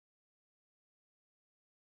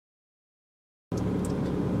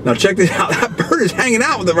Now check this out. That bird is hanging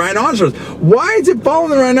out with the rhinoceros. Why is it following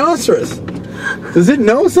the rhinoceros? Does it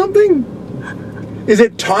know something? Is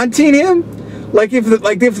it taunting him? Like if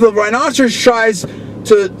the rhinoceros tries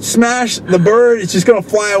to smash the bird, it's just gonna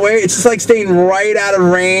fly away. It's just like staying right out of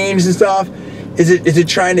range and stuff. Is it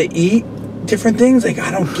trying to eat different things? Like, I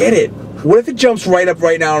don't get it. What if it jumps right up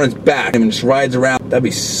right now on its back and just rides around? That'd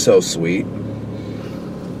be so sweet.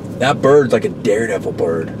 That bird's like a daredevil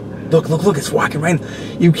bird. Look, look, look, it's walking right.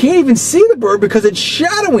 You can't even see the bird because it's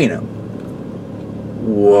shadowing him.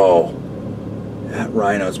 Whoa. That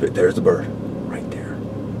rhino's, there's the bird. Right there.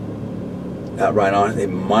 That rhino, they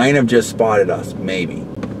might have just spotted us, maybe.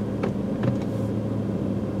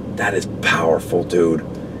 That is powerful, dude.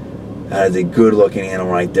 That is a good looking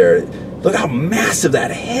animal right there. Look how massive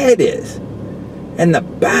that head is. And the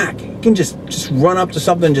back. You can just run up to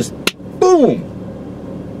something and just boom.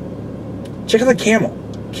 Check out the camel.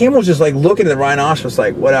 Camel's just like looking at the rhinoceros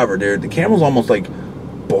like, whatever, dude. The camel's almost like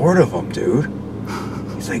bored of him, dude.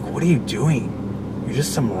 He's like, what are you doing? You're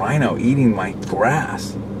just some rhino eating my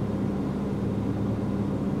grass.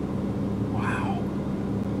 Wow.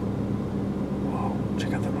 Whoa,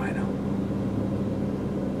 check out the rhino.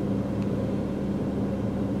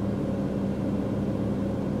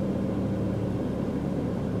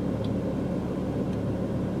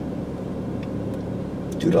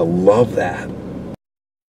 Dude, I love that.